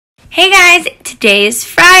Hey guys, today is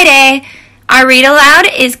Friday. Our read aloud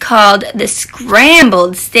is called The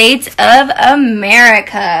Scrambled States of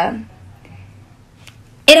America.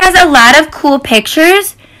 It has a lot of cool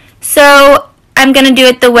pictures, so I'm going to do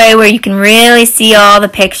it the way where you can really see all the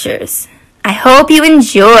pictures. I hope you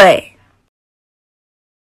enjoy.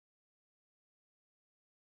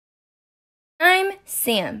 I'm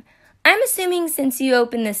Sam. I'm assuming since you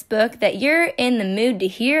opened this book that you're in the mood to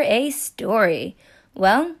hear a story.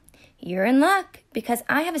 Well, you're in luck because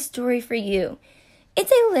I have a story for you.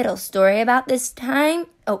 It's a little story about this fine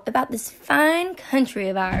country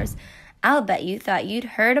of ours. I'll bet you thought you'd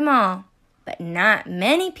heard them all, but not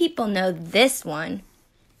many people know this one.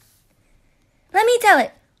 Let me tell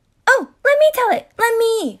it. Oh, let me tell it. Let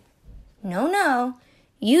me. No.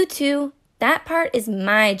 You two, that part is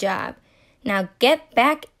my job. Now get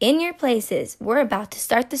back in your places. We're about to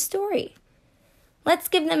start the story. Let's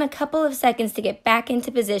give them a couple of seconds to get back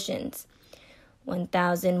into positions.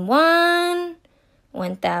 1001,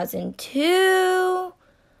 1002,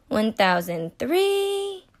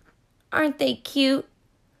 1003. Aren't they cute?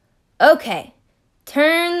 Okay,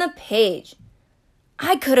 turn the page.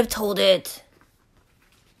 I could have told it.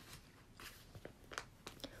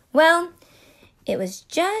 Well, it was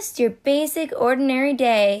just your basic ordinary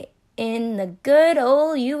day in the good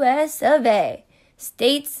old US of A.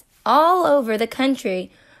 States all over the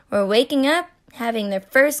country were waking up, having their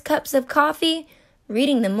first cups of coffee,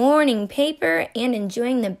 reading the morning paper, and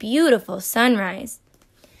enjoying the beautiful sunrise.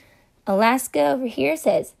 Alaska over here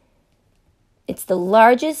says it's the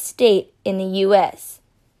largest state in the U.S.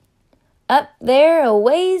 Up there, a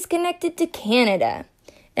ways connected to Canada.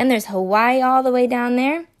 Then there's Hawaii all the way down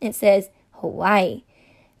there. It says Hawaii.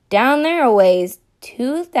 Down there, a ways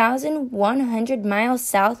 2,100 miles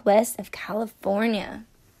southwest of California.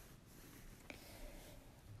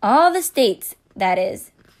 All the states, that is,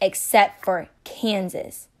 except for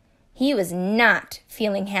Kansas. He was not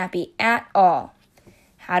feeling happy at all.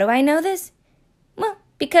 How do I know this? Well,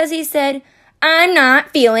 because he said, "I'm not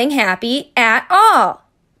feeling happy at all."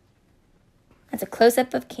 That's a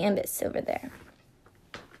close-up of canvas over there.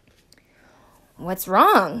 What's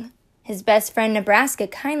wrong? His best friend Nebraska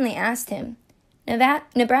kindly asked him.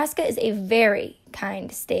 Nebraska is a very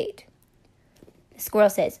kind state. The squirrel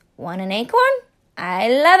says, "Want an acorn? I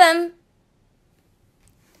love 'em."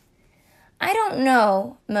 "I don't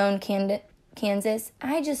know," moaned Kansas.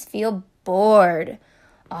 "I just feel bored.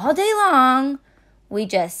 All day long, we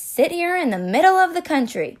just sit here in the middle of the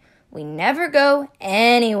country. We never go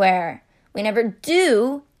anywhere. We never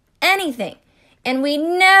do anything. And we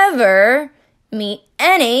never meet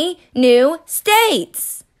any new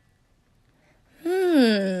states."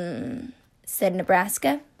 Said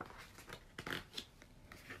Nebraska.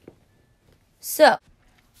 "So,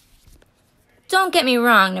 don't get me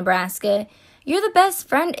wrong, Nebraska. You're the best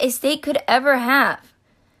friend a state could ever have.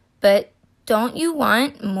 But don't you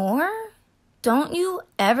want more? Don't you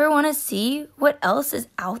ever want to see what else is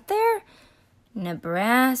out there?"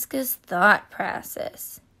 Nebraska's thought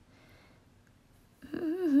process.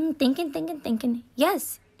 Thinking.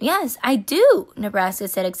 Yes, I do, Nebraska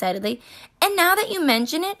said excitedly. "And now that you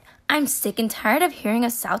mention it, I'm sick and tired of hearing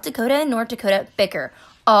of South Dakota and North Dakota bicker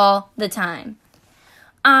all the time."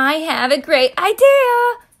 "I have a great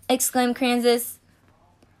idea!" exclaimed Kansas.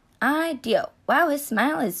 "Idea. Wow, his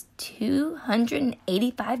smile is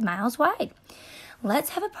 285 miles wide.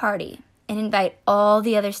 Let's have a party and invite all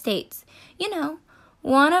the other states. You know,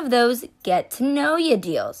 one of those get-to-know-you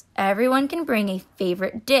deals. Everyone can bring a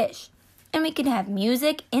favorite dish. And we can have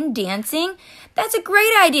music and dancing." "That's a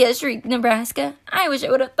great idea," shrieked Nebraska. "I wish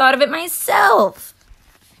I would have thought of it myself."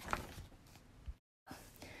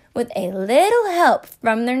 With a little help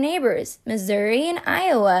from their neighbors, Missouri and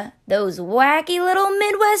Iowa, those wacky little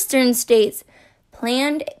Midwestern states,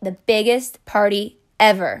 planned the biggest party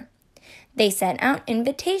ever. They sent out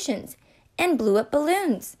invitations and blew up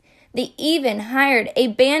balloons. They even hired a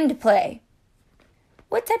band to play.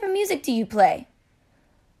 "What type of music do you play?"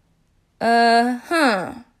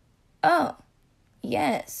 "Oh,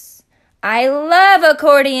 yes. I love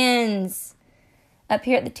accordions." Up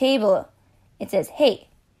here at the table, it says, "Hey,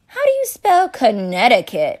 how do you spell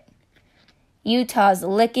Connecticut?" Utah's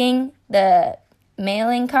licking the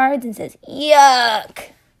mailing cards and says,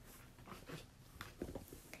 "Yuck."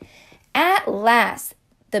 At last,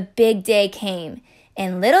 the big day came,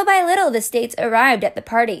 and little by little the states arrived at the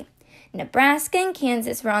party. Nebraska and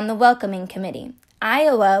Kansas were on the welcoming committee.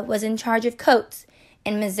 Iowa was in charge of coats,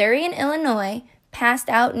 and Missouri and Illinois passed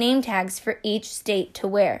out name tags for each state to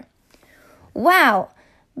wear. "Wow,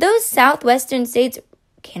 those southwestern states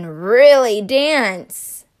can really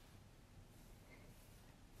dance."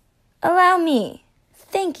 Allow me.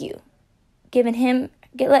 Thank you.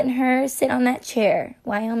 Letting her sit on that chair.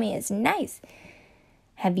 Wyoming is nice.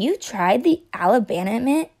 Have you tried the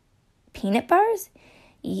Alabama peanut bars?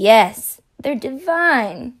 Yes, they're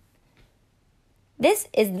divine. This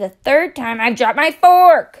is the third time I've dropped my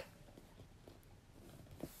fork.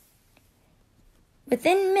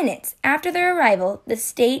 Within minutes after their arrival, the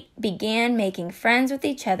state began making friends with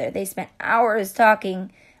each other. They spent hours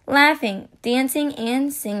talking, laughing, dancing,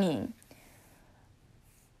 and singing.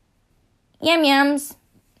 Yum yums.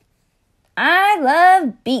 I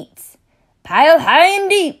love beets. Pile high and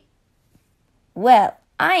deep. Well,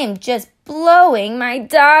 I am just blowing my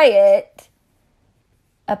diet.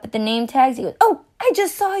 Up at the name tags, he goes, oh, I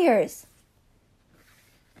just saw yours.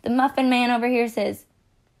 The muffin man over here says,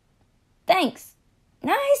 thanks.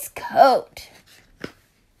 Nice coat.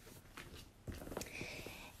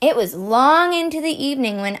 It was long into the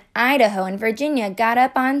evening when Idaho and Virginia got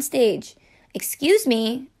up on stage. Excuse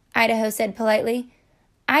me, Idaho said politely.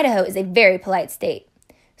 Idaho is a very polite state.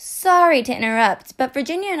 Sorry to interrupt, but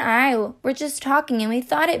Virginia and I were just talking and we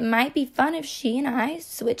thought it might be fun if she and I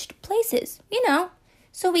switched places,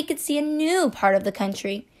 so we could see a new part of the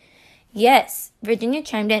country. Yes, Virginia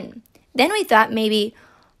chimed in. Then we thought maybe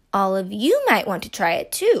all of you might want to try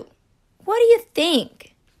it too. What do you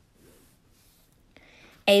think?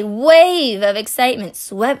 A wave of excitement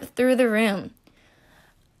swept through the room.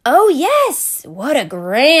 Oh yes, what a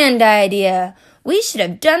grand idea. We should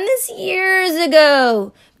have done this years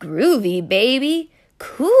ago. Groovy, baby.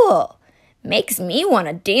 Cool. Makes me want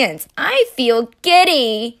to dance. I feel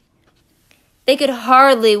giddy. They could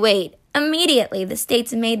hardly wait. Immediately, the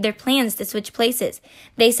states made their plans to switch places.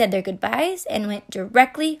 They said their goodbyes and went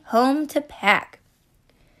directly home to pack.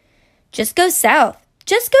 Just go south.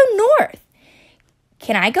 Just go north.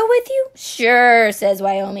 Can I go with you? Sure, says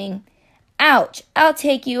Wyoming. Ouch, I'll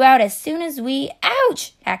take you out as soon as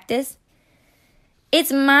Ouch, Cactus.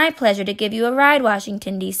 It's my pleasure to give you a ride,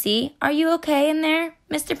 Washington, D.C. Are you okay in there,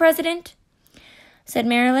 Mr. President? Said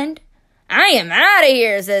Maryland. I am out of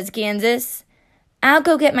here, says Kansas. I'll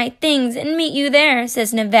go get my things and meet you there,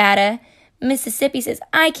 says Nevada. Mississippi says,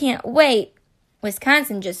 I can't wait.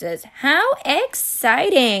 Wisconsin just says, how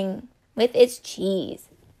exciting, with its cheese.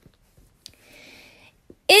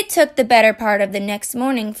 It took the better part of the next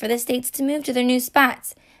morning for the states to move to their new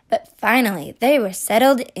spots, but finally they were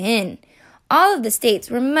settled in. All of the states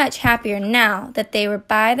were much happier now that they were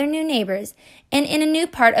by their new neighbors and in a new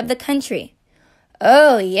part of the country.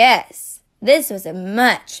 Oh yes, this was a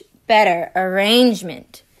much better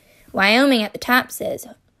arrangement. Wyoming at the top says,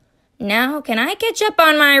 now can I catch up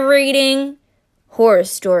on my reading? Horror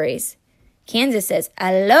stories. Kansas says,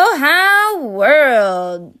 Aloha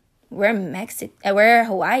world. Where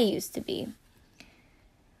Hawaii used to be.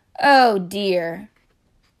 Oh dear.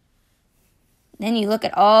 Then you look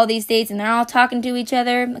at all these states and they're all talking to each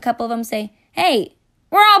other. A couple of them say, hey,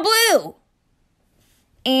 we're all blue.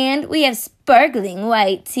 And we have sparkling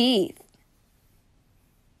white teeth.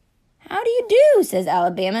 How do you do, says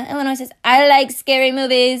Alabama. Illinois says, I like scary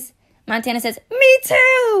movies. Montana says, me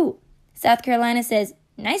too. South Carolina says,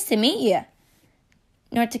 nice to meet you.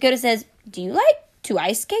 North Dakota says, do you like to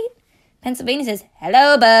ice skate? Pennsylvania says,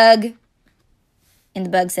 hello, bug. And the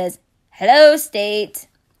bug says, hello, state.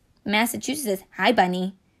 Massachusetts says, hi,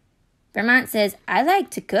 bunny. Vermont says, I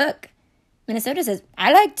like to cook. Minnesota says,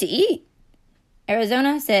 I like to eat.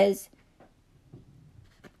 Arizona says,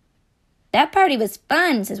 that party was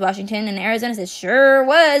fun, says Washington. And Arizona says, sure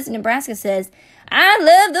was. Nebraska says, I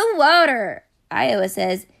love the water. Iowa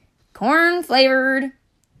says, corn-flavored.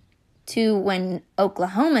 To when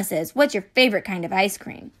Oklahoma says, what's your favorite kind of ice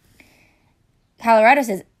cream? Colorado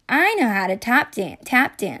says, I know how to tap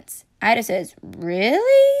dance. Idaho says,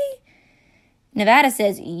 really? Nevada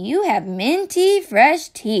says, you have minty fresh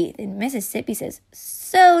teeth. And Mississippi says,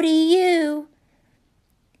 so do you.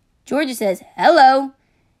 Georgia says, hello.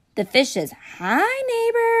 The fish says, hi,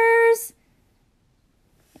 neighbors.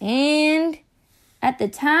 And at the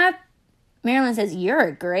top, Maryland says, you're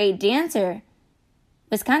a great dancer.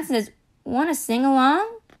 Wisconsin says, want to sing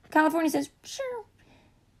along? California says, sure.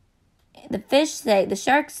 The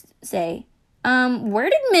sharks say, where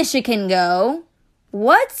did Michigan go?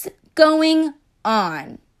 What's going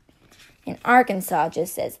on? And Arkansas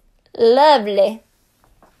just says, lovely.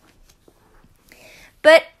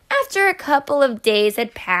 But after a couple of days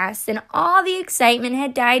had passed and all the excitement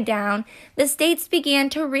had died down, the states began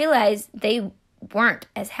to realize they weren't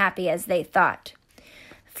as happy as they thought.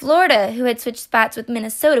 Florida, who had switched spots with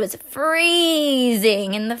Minnesota, was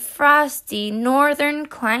freezing in the frosty northern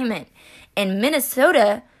climate. And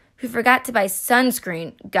Minnesota, who forgot to buy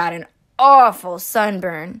sunscreen, got an awful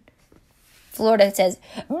sunburn. Florida says,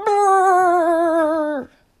 brrr.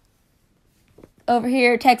 Over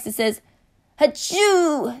here, Texas says,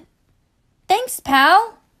 hachoo. Thanks,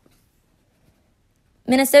 pal.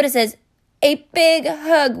 Minnesota says, a big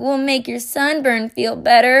hug will make your sunburn feel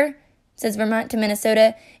better, says Vermont to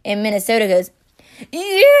Minnesota. And Minnesota goes,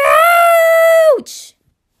 ouch.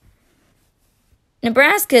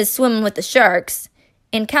 Nebraska is swimming with the sharks.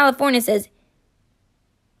 And California says,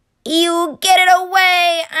 you get it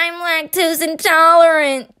away, I'm lactose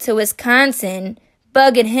intolerant, to Wisconsin,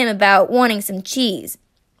 bugging him about wanting some cheese.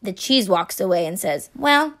 The cheese walks away and says,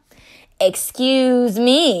 well, excuse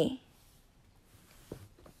me.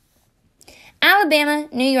 Alabama,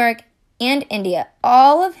 New York, and India,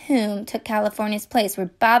 all of whom took California's place, were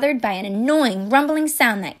bothered by an annoying rumbling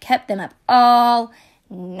sound that kept them up all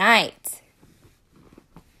night.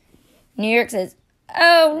 New York says,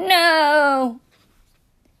 oh no.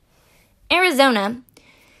 Arizona,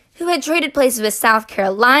 who had traded places with South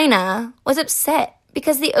Carolina, was upset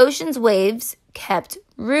because the ocean's waves kept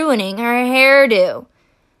ruining her hairdo.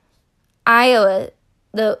 Iowa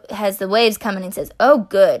has the waves coming and says, oh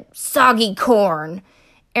good, soggy corn.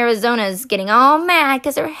 Arizona's getting all mad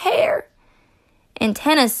because her hair. And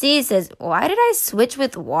Tennessee says, why did I switch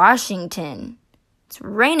with Washington? It's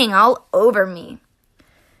raining all over me.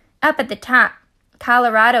 Up at the top,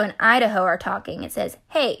 Colorado and Idaho are talking. It says,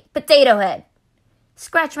 hey, potato head,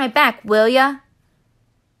 scratch my back, will ya?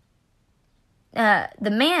 The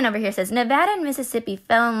man over here says, Nevada and Mississippi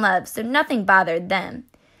fell in love, so nothing bothered them.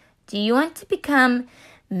 Do you want to become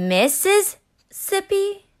Mrs.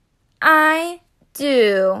 Sippy? I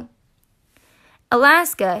do.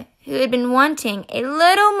 Alaska, who had been wanting a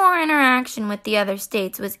little more interaction with the other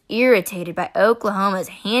states, was irritated by Oklahoma's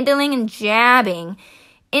handling and jabbing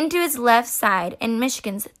into his left side and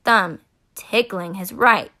Michigan's thumb tickling his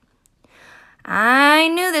right. I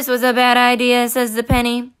knew this was a bad idea, says the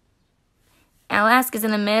penny. Alaska's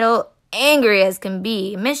in the middle, angry as can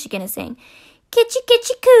be. Michigan is saying, kitchy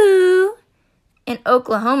kitchy coo. And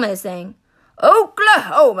Oklahoma is saying,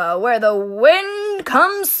 Oklahoma, where the wind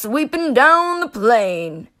comes sweeping down the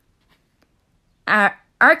plain.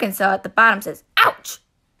 Arkansas at the bottom says, ouch,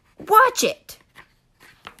 watch it.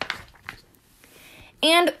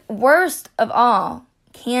 And worst of all,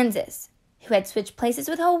 Kansas, who had switched places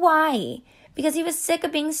with Hawaii because he was sick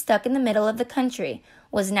of being stuck in the middle of the country,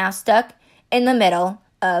 was now stuck in the middle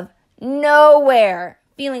of nowhere,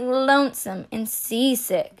 feeling lonesome and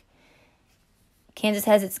seasick. Kansas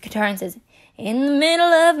has its guitar and says, in the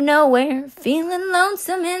middle of nowhere, feeling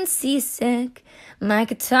lonesome and seasick. My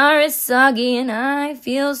guitar is soggy and I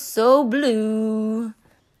feel so blue.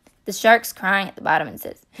 The shark's crying at the bottom and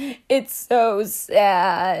says, it's so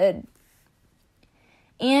sad.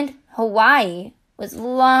 And Hawaii was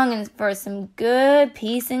longing for some good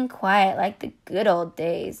peace and quiet like the good old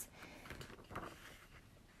days.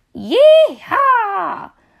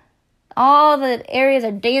 Yee-haw! All the areas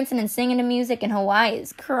are dancing and singing to music, and Hawaii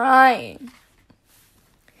is crying.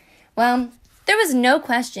 Well, there was no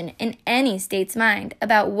question in any state's mind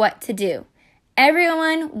about what to do.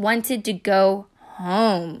 Everyone wanted to go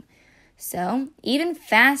home. So, even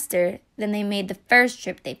faster than they made the first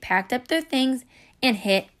trip, they packed up their things and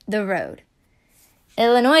hit the road.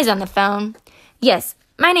 Illinois is on the phone. Yes,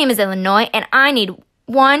 my name is Illinois, and I need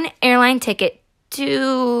one airline ticket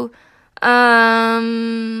to, Illinois?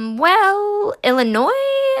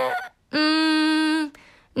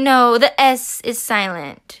 No, the S is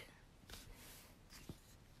silent.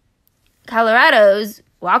 Colorado's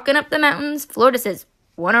walking up the mountains. Florida says,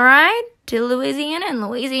 want to ride to Louisiana? And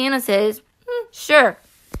Louisiana says, sure.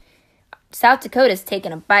 South Dakota's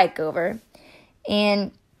taking a bike over.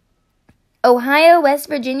 And Ohio, West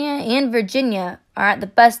Virginia, and Virginia are at the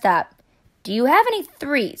bus stop. Do you have any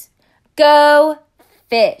threes? Go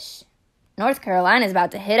fish. North Carolina's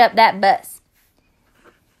about to hit up that bus.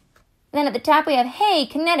 Then at the top we have, hey,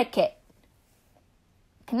 Connecticut.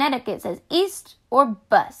 Connecticut says east or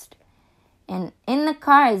bust. And in the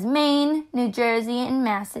car is Maine, New Jersey, and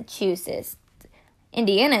Massachusetts.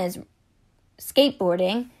 Indiana is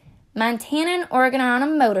skateboarding. Montana and Oregon are on a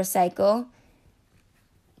motorcycle.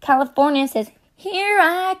 California says, here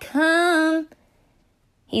I come.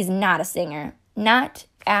 He's not a singer. Not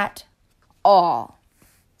at all,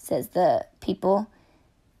 says the people.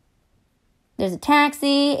 There's a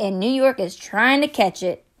taxi, and New York is trying to catch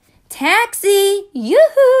it. Taxi!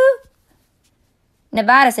 Yoo-hoo!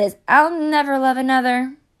 Nevada says, I'll never love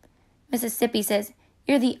another. Mississippi says,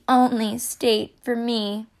 you're the only state for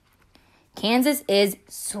me. Kansas is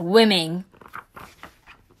swimming.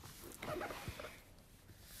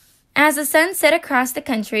 As the sun set across the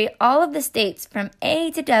country, all of the states from A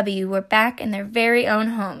to W were back in their very own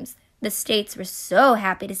homes. The states were so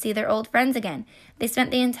happy to see their old friends again. They spent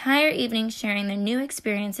the entire evening sharing their new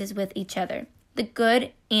experiences with each other, the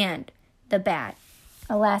good and the bad.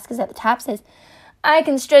 Alaska's at the top says, I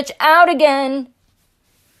can stretch out again.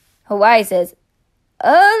 Hawaii says,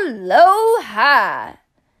 Aloha.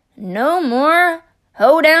 No more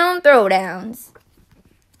hoedown throwdowns.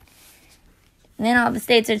 And then all the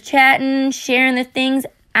states are chatting, sharing their things.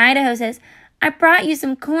 Idaho says, I brought you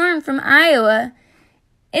some corn from Iowa.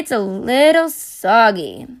 It's a little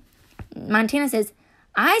soggy. Montana says,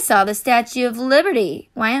 I saw the Statue of Liberty.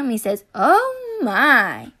 Wyoming says, oh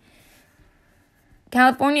my.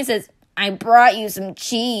 California says, I brought you some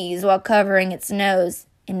cheese while covering its nose.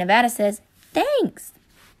 And Nevada says, thanks.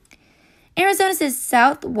 Arizona says,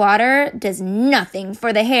 South water does nothing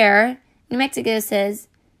for the hair. New Mexico says,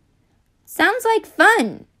 sounds like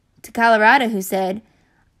fun. To Colorado, who said,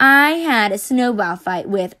 I had a snowball fight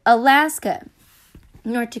with Alaska.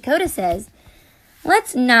 North Dakota says,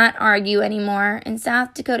 let's not argue anymore. And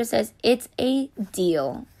South Dakota says, it's a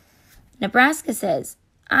deal. Nebraska says,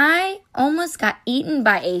 I almost got eaten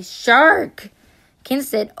by a shark. Kansas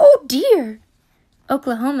said, oh dear.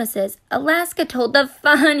 Oklahoma says, Alaska told the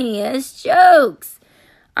funniest jokes.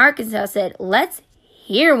 Arkansas said, let's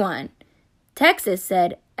hear one. Texas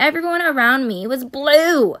said, everyone around me was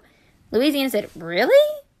blue. Louisiana said, really?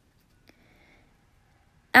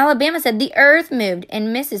 Alabama said, the earth moved,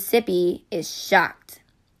 and Mississippi is shocked.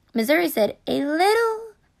 Missouri said, a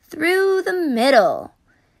little through the middle.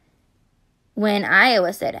 When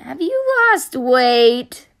Iowa said, have you lost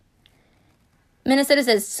weight? Minnesota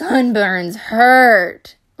says, sunburns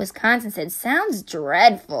hurt. Wisconsin said, sounds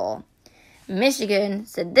dreadful. Michigan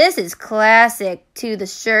said, this is classic, to the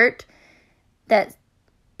shirt that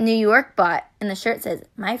New York bought. And the shirt says,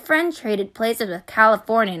 my friend traded places with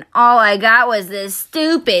California and all I got was this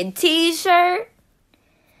stupid t-shirt.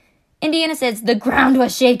 Indiana says, the ground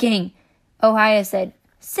was shaking. Ohio said,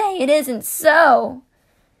 say it isn't so.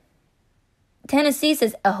 Tennessee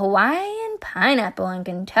says, a Hawaiian pineapple, and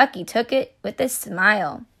Kentucky took it with a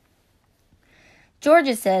smile.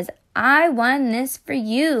 Georgia says, I won this for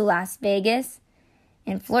you, Las Vegas.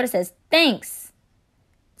 And Florida says, thanks.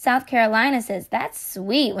 South Carolina says, that's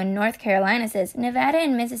sweet, when North Carolina says, Nevada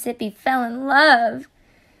and Mississippi fell in love.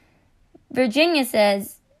 West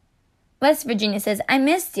Virginia says, I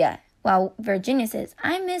missed ya, while Virginia says,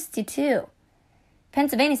 I missed you too.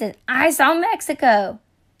 Pennsylvania says, I saw Mexico.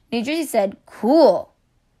 New Jersey said, cool.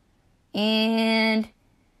 And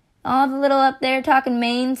all the little up there talking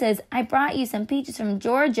Maine says, I brought you some peaches from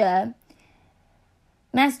Georgia.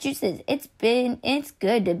 Massachusetts, it's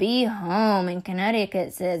good to be home. And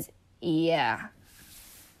Connecticut says, yeah.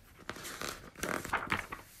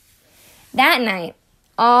 That night,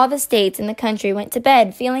 all the states in the country went to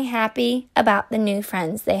bed feeling happy about the new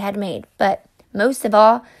friends they had made, but most of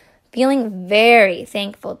all, feeling very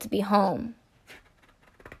thankful to be home.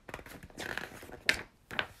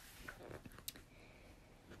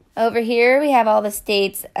 Over here, we have all the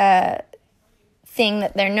states' thing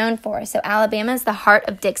that they're known for. So Alabama is the heart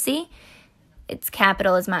of Dixie. Its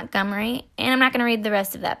capital is Montgomery. And I'm not going to read the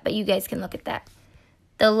rest of that, but you guys can look at that.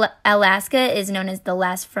 Alaska is known as the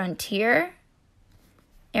last frontier.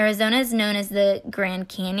 Arizona is known as the Grand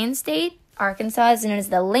Canyon State. Arkansas is known as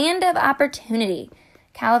the land of opportunity.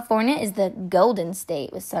 California is the Golden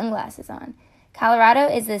State with sunglasses on.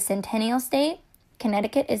 Colorado is the Centennial State.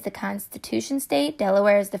 Connecticut is the Constitution State.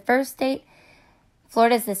 Delaware is the First State.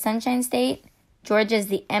 Florida is the Sunshine State. Georgia is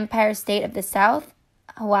the Empire State of the South.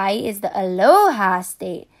 Hawaii is the Aloha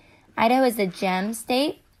State. Idaho is the Gem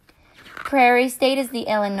State. Prairie State is the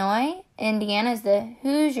Illinois. Indiana is the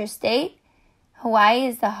Hoosier State. Hawaii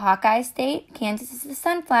is the Hawkeye State. Kansas is the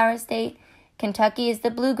Sunflower State. Kentucky is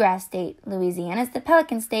the Bluegrass State. Louisiana is the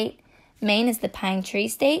Pelican State. Maine is the Pine Tree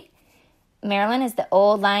State. Maryland is the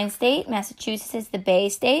Old Line State. Massachusetts is the Bay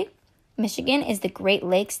State. Michigan is the Great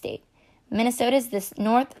Lakes State. Minnesota is the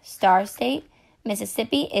North Star State.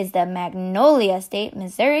 Mississippi is the Magnolia State.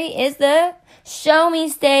 Missouri is the Show Me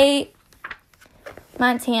State.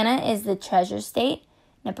 Montana is the Treasure State.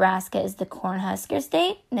 Nebraska is the Cornhusker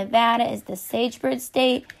State. Nevada is the Sagebird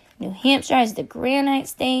State. New Hampshire is the Granite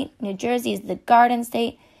State. New Jersey is the Garden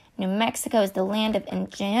State. New Mexico is the Land of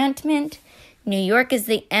Enchantment. New York is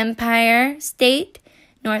the Empire State.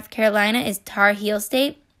 North Carolina is Tar Heel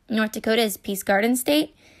State. North Dakota is Peace Garden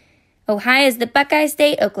State. Ohio is the Buckeye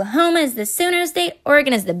State. Oklahoma is the Sooner State.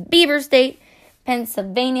 Oregon is the Beaver State.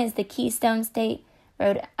 Pennsylvania is the Keystone State.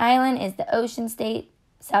 Rhode Island is the Ocean State.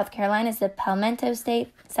 South Carolina is the Palmetto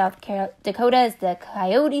State. Dakota is the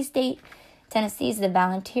Coyote State. Tennessee is the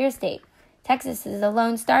Volunteer State. Texas is the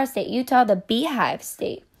Lone Star State. Utah, the Beehive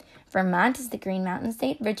State. Vermont is the Green Mountain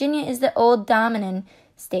State. Virginia is the Old Dominion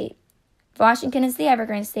State. Washington is the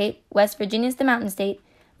Evergreen State. West Virginia is the Mountain State.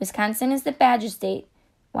 Wisconsin is the Badger State.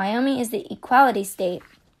 Wyoming is the Equality State.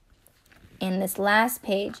 And this last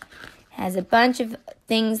page has a bunch of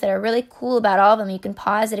things that are really cool about all of them. You can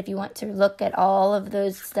pause it if you want to look at all of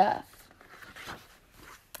those stuff.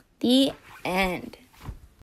 The end.